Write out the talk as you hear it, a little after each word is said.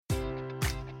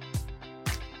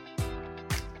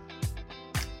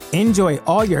Enjoy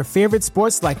all your favorite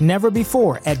sports like never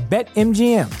before at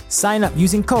BetMGM. Sign up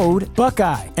using code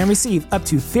Buckeye and receive up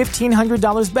to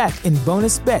 $1,500 back in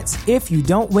bonus bets if you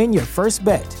don't win your first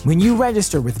bet. When you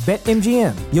register with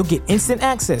BetMGM, you'll get instant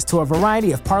access to a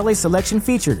variety of parlay selection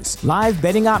features, live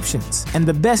betting options, and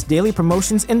the best daily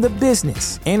promotions in the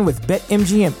business. And with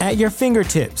BetMGM at your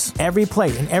fingertips, every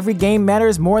play and every game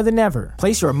matters more than ever.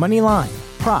 Place your money line,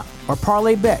 prop, or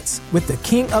parlay bets with the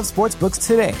king of sportsbooks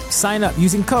today. Sign up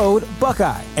using code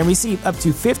Buckeye and receive up to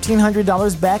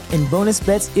 $1,500 back in bonus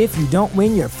bets if you don't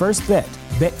win your first bet.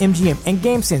 BetMGM and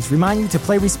GameSense remind you to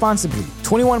play responsibly.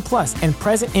 21 plus and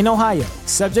present in Ohio,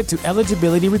 subject to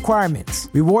eligibility requirements.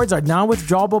 Rewards are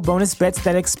non-withdrawable bonus bets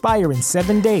that expire in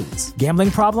 7 days. Gambling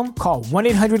problem? Call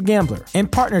 1-800-GAMBLER. In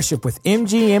partnership with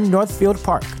MGM Northfield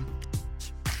Park.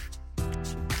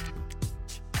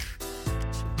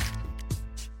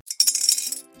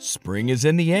 Spring is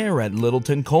in the air at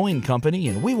Littleton Coin Company,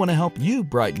 and we want to help you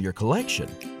brighten your collection.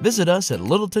 Visit us at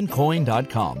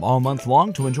littletoncoin.com all month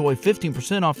long to enjoy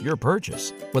 15% off your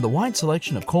purchase. With a wide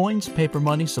selection of coins, paper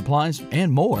money, supplies,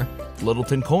 and more,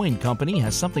 Littleton Coin Company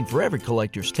has something for every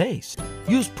collector's taste.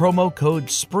 Use promo code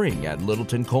SPRING at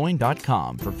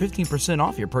littletoncoin.com for 15%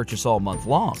 off your purchase all month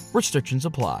long. Restrictions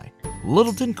apply.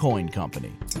 Littleton Coin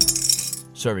Company.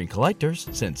 Serving collectors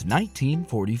since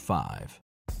 1945.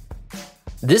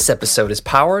 This episode is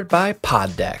powered by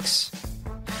Poddex.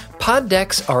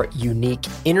 Poddex are unique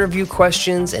interview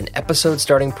questions and episode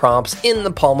starting prompts in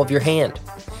the palm of your hand.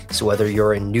 So whether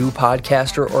you're a new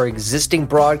podcaster or existing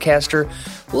broadcaster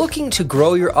looking to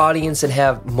grow your audience and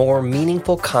have more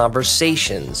meaningful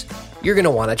conversations, you're going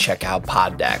to want to check out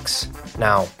Poddex.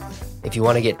 Now, if you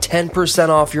want to get 10%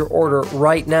 off your order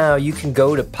right now, you can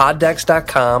go to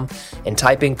poddex.com and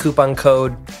type in coupon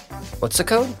code, what's the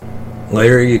code?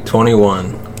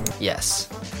 Larry21. Yes,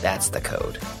 that's the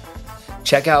code.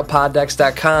 Check out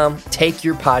poddex.com. Take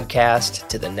your podcast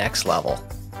to the next level.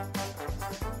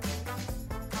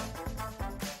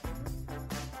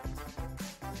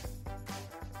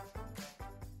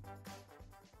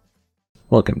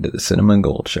 Welcome to the Cinema and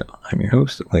Gold Show. I'm your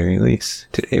host, Larry Leese.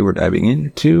 Today we're diving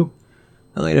into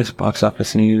the latest box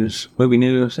office news, movie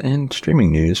news, and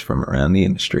streaming news from around the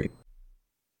industry.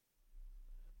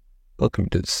 Welcome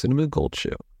to the Cinema and Gold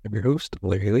Show. I'm your host,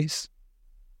 Larry Leese.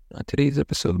 On today's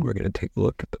episode, we're going to take a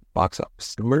look at the box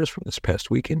office numbers from this past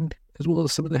weekend, as well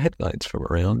as some of the headlines from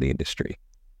around the industry.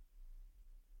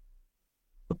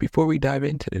 But before we dive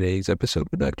into today's episode,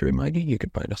 we'd like to remind you can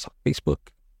find us on Facebook,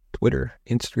 Twitter,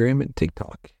 Instagram, and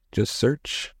TikTok. Just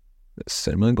search the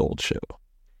Cinema and Gold Show.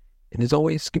 And as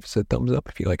always, give us a thumbs up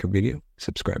if you like our video,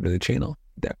 subscribe to the channel,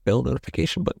 hit that bell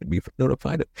notification button to be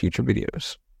notified of future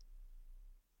videos.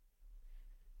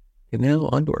 And now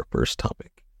on to our first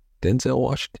topic. Denzel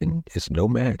Washington is no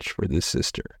match for this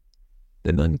sister.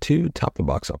 The Nun 2 topped the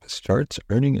box office charts,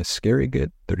 earning a scary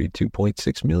good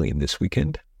 $32.6 million this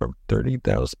weekend from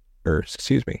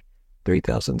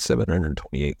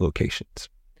 3,728 locations.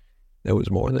 That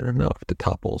was more than enough to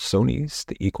topple Sony's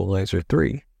The Equalizer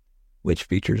 3, which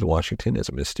features Washington as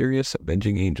a mysterious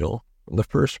avenging angel from the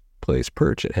first place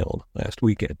perch it held last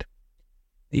weekend.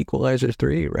 The Equalizer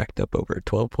 3 racked up over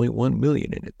 $12.1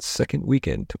 million in its second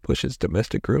weekend to push its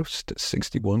domestic gross to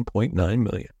 $61.9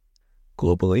 million.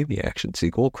 Globally, the action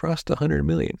sequel crossed $100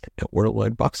 million at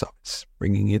worldwide box office,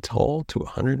 bringing its haul to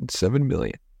 $107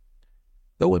 million.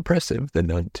 Though impressive, The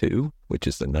Nun 2, which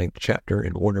is the 9th chapter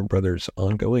in Warner Brothers'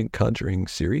 ongoing Conjuring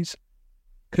series,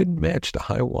 couldn't match the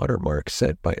high watermark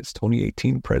set by its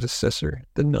 2018 predecessor,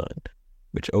 The Nun,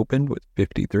 which opened with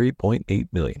 $53.8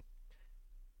 million.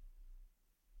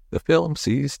 The film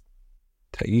sees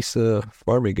Taissa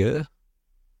Farmiga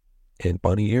and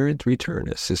Bonnie Aaron's return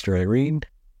as Sister Irene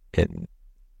and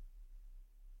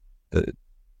the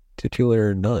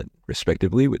titular nun,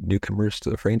 respectively, with newcomers to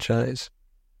the franchise,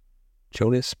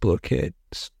 Jonas Bloquet,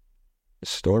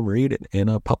 Storm Reed, and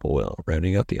Anna Popplewell,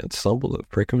 rounding out the ensemble of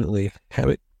frequently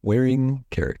habit-wearing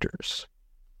characters.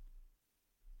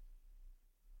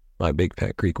 My Big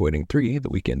Fat Greek Wedding 3, the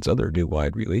weekend's other new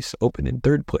wide release, opened in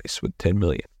third place with $10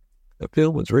 million. The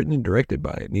film was written and directed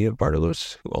by Nia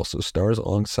Vardalos, who also stars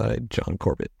alongside John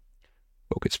Corbett.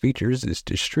 Focus Features is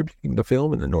distributing the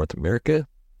film in North America,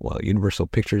 while Universal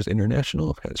Pictures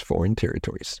International has foreign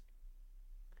territories.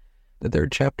 The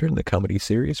third chapter in the comedy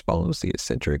series follows the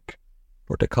eccentric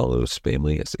Portokalos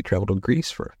family as they travel to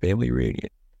Greece for a family reunion.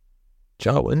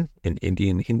 Jawan, an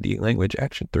Indian Hindi language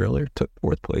action thriller, took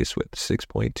fourth place with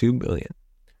 $6.2 million.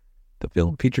 The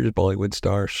film features Bollywood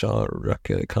star Shah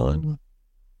Rukh Khan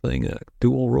playing a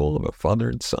dual role of a father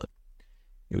and son.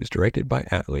 It was directed by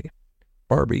Atlee.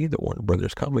 Barbie, the Warner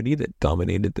Brothers comedy that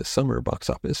dominated the summer box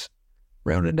office,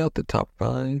 rounded out the top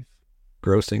 5,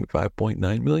 grossing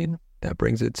 $5.9 million. That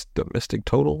brings its domestic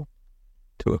total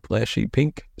to a flashy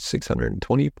pink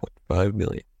 $620.5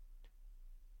 million.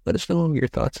 Let us know your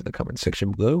thoughts in the comment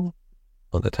section below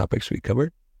on the topics we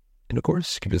covered. And of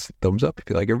course, give us a thumbs up if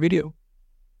you like our video.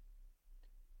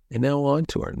 And now on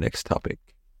to our next topic.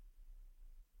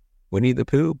 Winnie the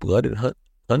Pooh, Blood and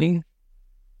Honey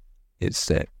is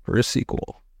set for a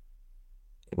sequel.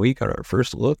 We got our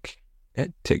first look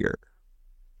at Tigger.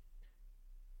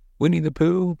 Winnie the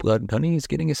Pooh, Blood and Honey is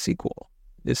getting a sequel.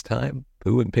 This time,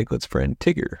 Pooh and Piglet's friend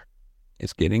Tigger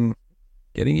is getting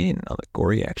in on the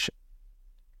gory action.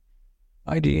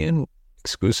 IGN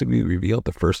exclusively revealed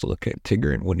the first look at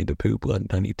Tigger and Winnie the Pooh, Blood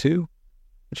and Honey 2,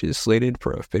 which is slated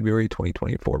for a February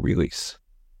 2024 release.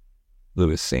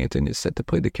 Louis Santon is set to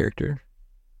play the character.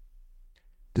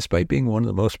 Despite being one of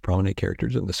the most prominent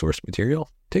characters in the source material,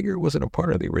 Tigger wasn't a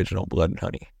part of the original Blood and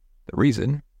Honey. The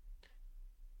reason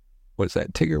was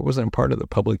that Tigger wasn't a part of the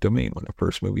public domain when the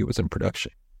first movie was in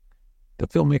production. The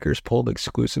filmmakers pulled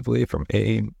exclusively from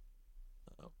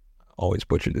always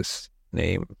butcher this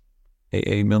name,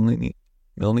 A.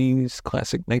 Milne's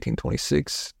classic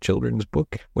 1926 children's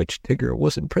book, which Tigger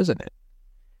wasn't present in.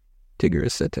 Tigger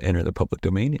is set to enter the public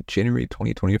domain in January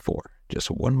 2024, just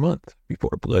 1 month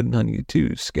before Blood and Honey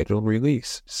 2's scheduled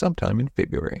release sometime in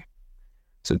February.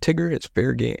 So Tigger is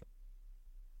fair game.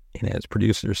 And as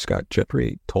producer Scott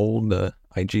Jeffrey told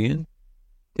IGN,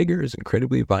 Tigger is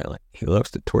incredibly violent. He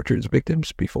loves to torture his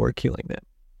victims before killing them.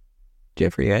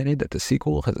 Jeffrey added that the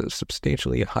sequel has a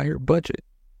substantially higher budget,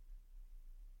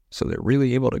 so they're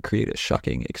really able to create a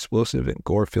shocking, explosive, and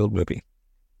gore-filled movie,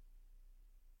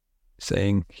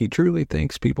 saying he truly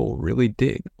thinks people really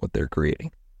dig what they're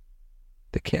creating.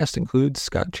 The cast includes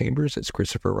Scott Chambers as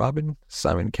Christopher Robin,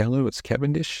 Simon Callow as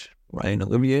Cavendish, Ryan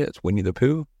Olivier as Winnie the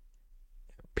Pooh,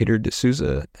 Peter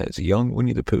D'Souza as young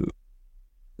Winnie the Pooh.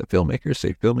 The filmmakers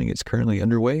say filming is currently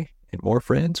underway, and more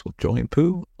friends will join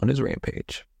Pooh on his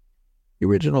rampage. The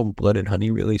original Blood and Honey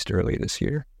released early this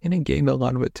year, and it gained a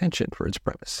lot of attention for its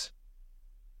premise.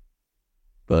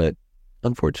 But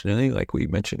unfortunately, like we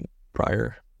mentioned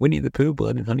prior, Winnie the Pooh,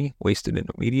 Blood and Honey wasted an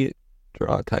immediate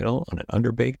draw title on an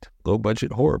underbaked,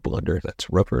 low-budget horror blunder that's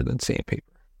rougher than sandpaper.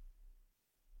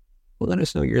 Well, let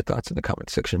us know your thoughts in the comment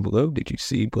section below. Did you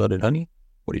see Blood and Honey?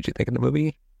 What did you think of the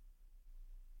movie?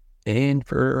 And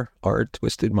for our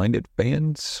twisted-minded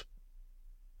fans,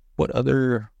 what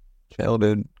other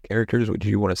childhood characters would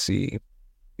you want to see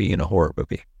be in a horror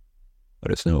movie?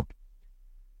 Let us know.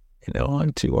 And now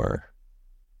on to our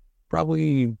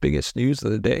probably biggest news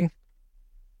of the day.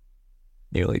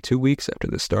 Nearly 2 weeks after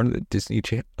the start of the Disney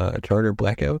Charter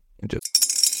Blackout,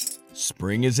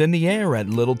 Spring is in the air at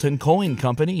Littleton Coin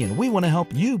Company, and we want to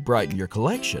help you brighten your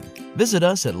collection. Visit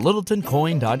us at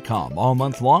littletoncoin.com all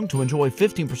month long to enjoy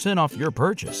 15% off your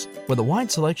purchase. With a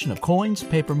wide selection of coins,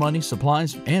 paper money,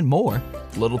 supplies, and more,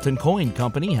 Littleton Coin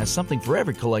Company has something for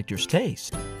every collector's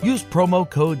taste. Use promo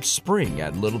code SPRING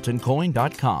at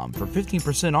littletoncoin.com for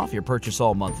 15% off your purchase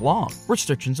all month long.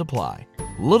 Restrictions apply.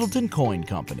 Littleton Coin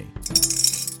Company.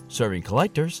 Serving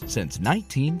collectors since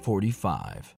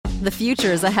 1945. The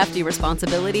future is a hefty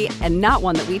responsibility and not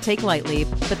one that we take lightly.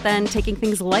 But then taking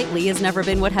things lightly has never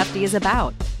been what Hefty is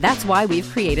about. That's why we've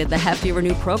created the Hefty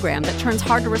Renew program that turns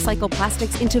hard-to-recycle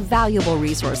plastics into valuable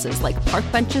resources like park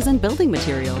benches and building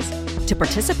materials. To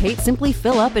participate, simply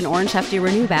fill up an orange Hefty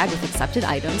Renew bag with accepted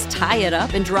items, tie it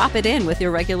up, and drop it in with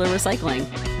your regular recycling.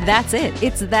 That's it.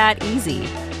 It's that easy.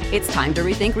 It's time to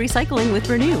rethink recycling with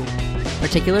Renew.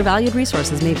 Particular valued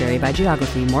resources may vary by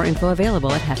geography. More info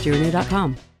available at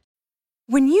heftyrenew.com.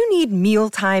 When you need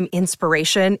mealtime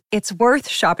inspiration, it's worth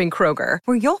shopping Kroger,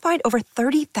 where you'll find over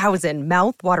 30,000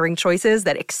 mouth-watering choices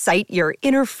that excite your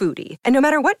inner foodie. And no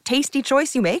matter what tasty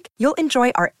choice you make, you'll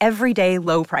enjoy our everyday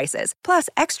low prices, plus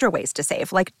extra ways to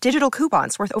save, like digital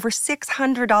coupons worth over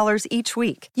 $600 each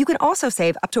week. You can also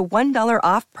save up to $1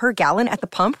 off per gallon at the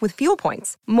pump with fuel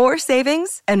points. More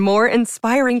savings and more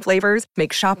inspiring flavors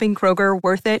make shopping Kroger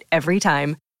worth it every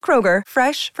time. Kroger,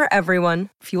 fresh for everyone.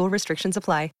 Fuel restrictions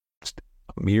apply.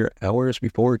 Mere hours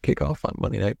before kickoff on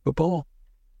Monday Night Football,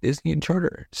 Disney and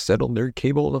Charter settled their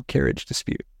cable carriage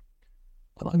dispute.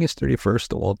 On August 31st,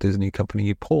 the Walt Disney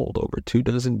Company pulled over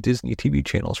 24 Disney TV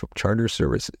channels from Charter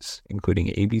services, including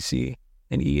ABC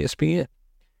and ESPN,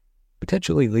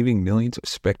 potentially leaving millions of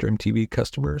Spectrum TV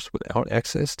customers without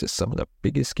access to some of the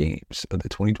biggest games of the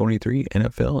 2023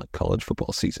 NFL and college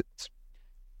football seasons.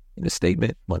 In a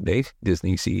statement Monday,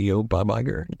 Disney CEO Bob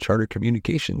Iger and Charter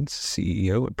Communications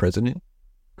CEO and President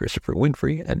Christopher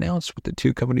Winfrey announced what the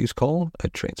two companies called a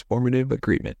transformative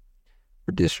agreement.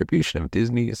 for distribution of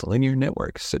Disney's linear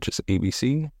networks such as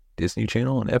ABC, Disney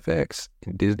Channel, and FX,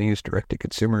 and Disney's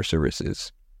direct-to-consumer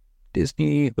services,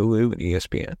 Disney, Hulu, and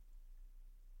ESPN.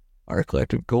 Our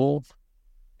collective goal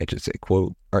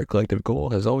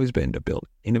has always been to build an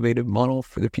innovative model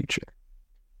for the future.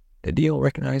 The deal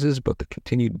recognizes both the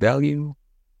continued value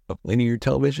of linear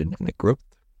television and the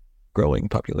growing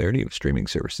popularity of streaming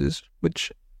services,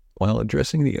 while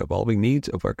addressing the evolving needs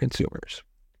of our consumers.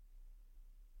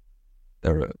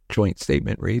 The joint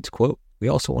statement reads, quote, "We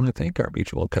also want to thank our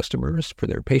mutual customers for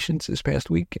their patience this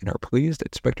past week and are pleased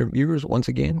that Spectrum viewers once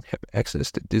again have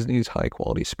access to Disney's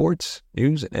high-quality sports,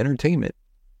 news, and entertainment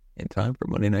in time for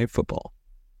Monday Night Football."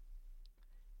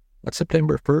 On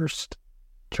September 1st,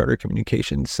 Charter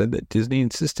Communications said that Disney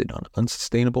insisted on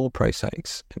unsustainable price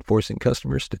hikes and forcing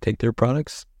customers to take their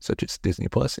products, such as Disney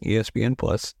Plus and ESPN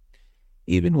Plus,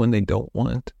 even when they don't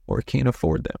want or can't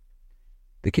afford them.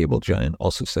 The cable giant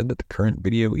also said that the current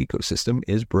video ecosystem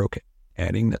is broken,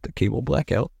 adding that the cable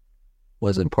blackout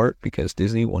was in part because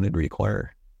Disney wanted to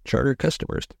require Charter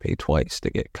customers to pay twice to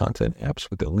get content apps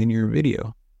with the linear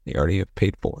video they already have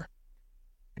paid for.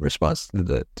 In response to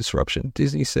the disruption,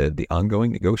 Disney said the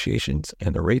ongoing negotiations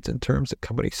and the rates and terms the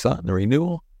company sought in the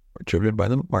renewal were driven by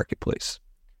the marketplace.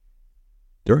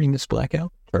 During this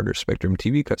blackout, Charter Spectrum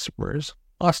TV customers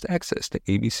lost access to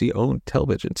ABC-owned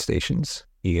television stations,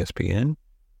 ESPN,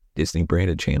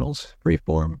 Disney-branded channels,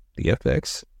 Freeform, the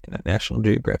FX, and the National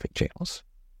Geographic channels.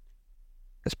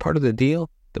 As part of the deal,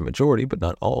 the majority, but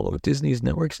not all, of Disney's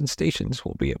networks and stations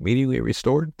will be immediately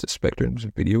restored to Spectrum's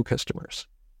video customers.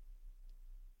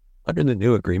 Under the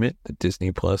new agreement, the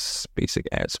Disney Plus basic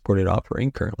ad-supported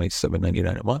offering, currently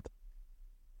 $7.99 a month,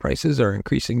 prices are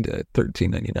increasing to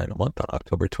 $13.99 a month on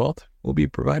October 12th, will be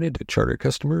provided to Charter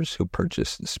customers who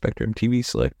purchase the Spectrum TV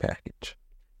Select package.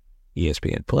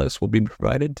 ESPN Plus will be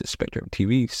provided to Spectrum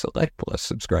TV Select Plus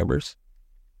subscribers,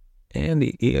 and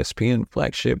the ESPN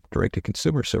flagship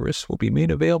direct-to-consumer service will be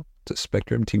made available to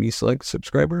Spectrum TV Select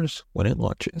subscribers when it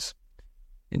launches.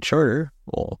 And Charter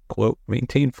will, quote,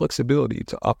 "maintain flexibility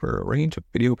to offer a range of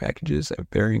video packages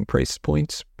at varying price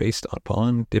points based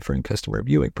upon different customer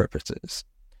viewing preferences."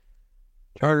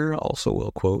 Charter also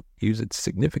will, quote, "use its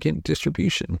significant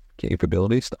distribution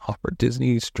capabilities to offer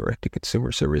Disney's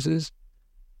direct-to-consumer services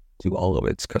to all of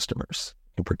its customers,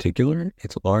 in particular,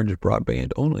 its large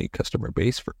broadband-only customer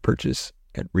base for purchase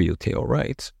at retail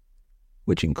rights,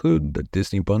 which include the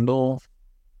Disney bundle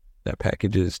that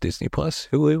packages Disney Plus,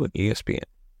 Hulu, and ESPN.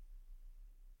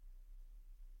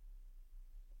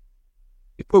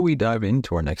 Before we dive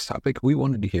into our next topic, we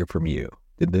wanted to hear from you.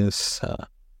 Did this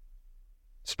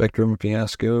Spectrum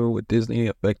fiasco with Disney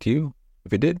affect you?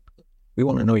 If it did, we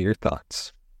want to know your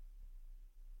thoughts.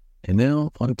 And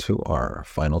now, on to our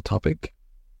final topic.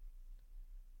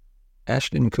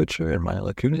 Ashton Kutcher and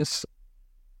Mila Kunis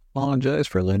apologize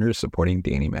for letters supporting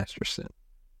Danny Masterson.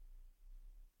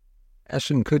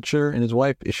 Ashton Kutcher and his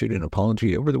wife issued an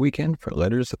apology over the weekend for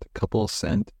letters that the couple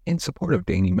sent in support of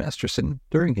Danny Masterson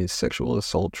during his sexual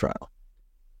assault trial.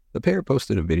 The pair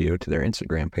posted a video to their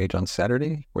Instagram page on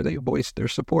Saturday where they voiced their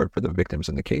support for the victims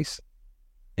in the case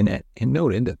and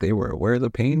noted that they were aware of the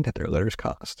pain that their letters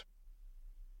caused,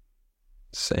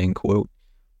 saying, quote,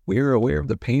 "We are aware of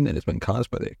the pain that has been caused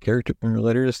by the character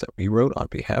letters that we wrote on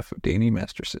behalf of Danny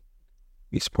Masterson.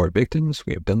 We support victims.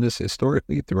 We have done this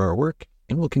historically through our work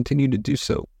and will continue to do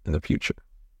so in the future."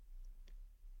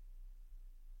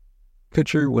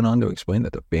 Kutcher went on to explain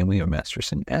that the family of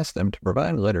Masterson asked them to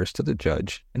provide letters to the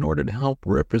judge in order to help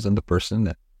represent the person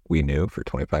that we knew for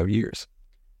 25 years.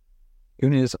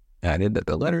 Kunis added that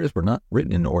the letters were not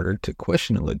written in order to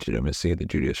question the legitimacy of the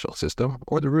judicial system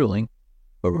or the ruling,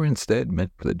 but were instead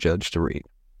meant for the judge to read.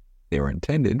 They were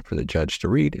intended for the judge to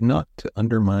read and not to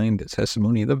undermine the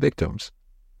testimony of the victims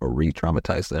or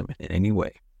re-traumatize them in any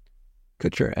way.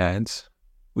 Kutcher adds,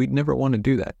 "We'd never want to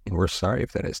do that, and we're sorry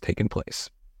if that has taken place.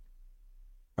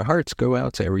 Our hearts go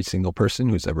out to every single person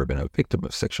who's ever been a victim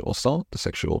of sexual assault,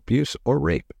 sexual abuse, or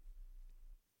rape."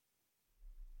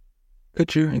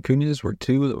 Kutcher and Kunis were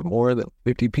two of the more than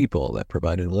 50 people that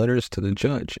provided letters to the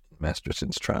judge in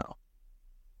Masterson's trial.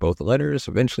 Both letters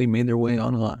eventually made their way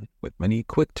online, with many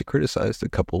quick to criticize the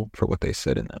couple for what they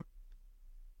said in them.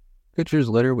 Kutcher's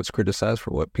letter was criticized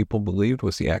for what people believed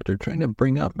was the actor trying to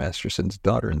bring up Masterson's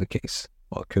daughter in the case,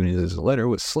 while Kunis' letter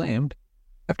was slammed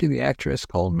after the actress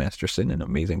called Masterson an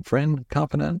amazing friend,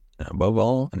 confidant, and above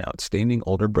all, an outstanding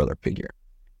older brother figure.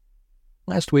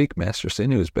 Last week,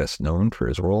 Masterson, who is best known for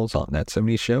his roles on That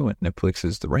 70s Show and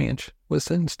Netflix's The Ranch, was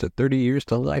sentenced to 30 years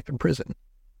to life in prison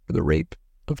for the rape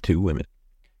of 2 women.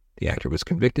 The actor was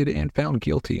convicted and found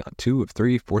guilty on 2 of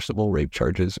 3 forcible rape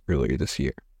charges earlier this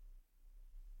year.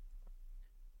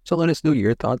 So let us know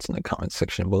your thoughts in the comments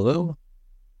section below.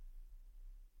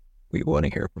 We want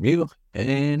to hear from you,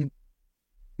 and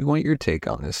we want your take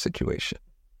on this situation.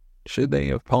 Should they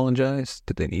apologize?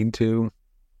 Did they need to?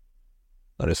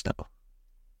 Let us know.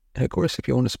 And of course, if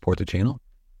you want to support the channel,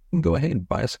 you can go ahead and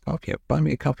buy us a coffee at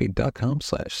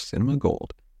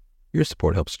buymeacoffee.com/cinemagold. Your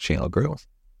support helps the channel grow,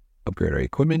 upgrade our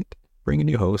equipment, bring in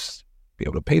new hosts, be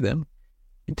able to pay them,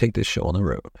 and take this show on the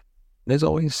road. And as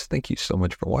always, thank you so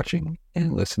much for watching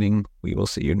and listening. We will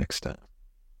see you next time.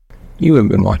 You have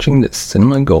been watching the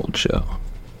Cinema Gold Show.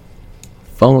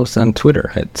 Follow us on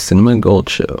Twitter at Cinema Gold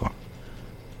Show.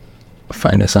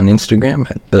 Find us on Instagram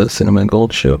at The Cinema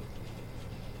Gold Show.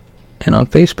 And on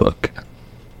Facebook,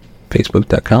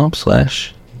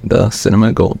 facebook.com/The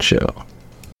Cinema Gold Show.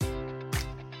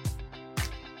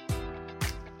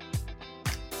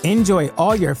 Enjoy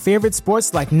all your favorite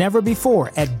sports like never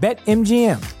before at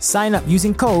BetMGM. Sign up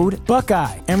using code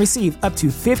Buckeye and receive up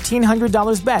to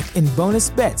 $1,500 back in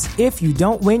bonus bets if you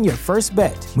don't win your first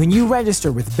bet. When you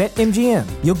register with BetMGM,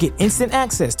 you'll get instant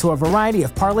access to a variety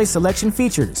of parlay selection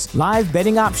features, live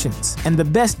betting options, and the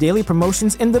best daily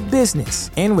promotions in the business.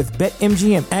 And with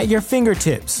BetMGM at your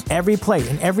fingertips, every play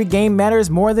and every game matters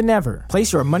more than ever.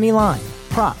 Place your money line,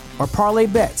 prop, or parlay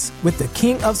bets with the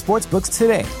king of sportsbooks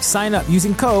today. Sign up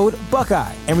using code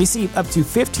Buckeye and receive up to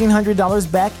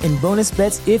 $1,500 back in bonus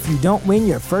bets if you don't win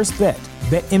your first bet.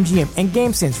 BetMGM and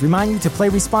GameSense remind you to play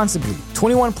responsibly.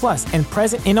 21 plus and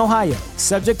present in Ohio,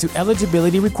 subject to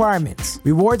eligibility requirements.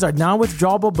 Rewards are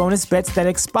non-withdrawable bonus bets that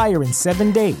expire in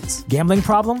 7 days. Gambling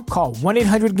problem? Call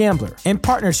 1-800-GAMBLER. In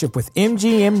partnership with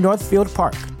MGM Northfield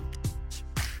Park.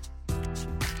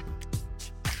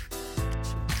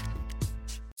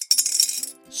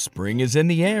 Spring is in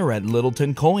the air at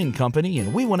Littleton Coin Company,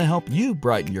 and we want to help you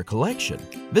brighten your collection.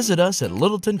 Visit us at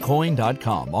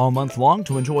littletoncoin.com all month long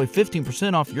to enjoy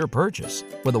 15% off your purchase.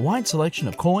 With a wide selection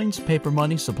of coins, paper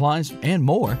money, supplies, and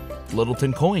more,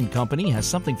 Littleton Coin Company has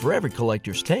something for every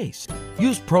collector's taste.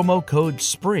 Use promo code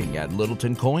SPRING at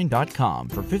littletoncoin.com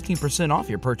for 15% off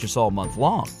your purchase all month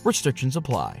long. Restrictions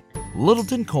apply.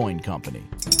 Littleton Coin Company.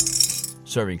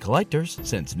 Serving collectors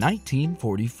since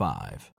 1945.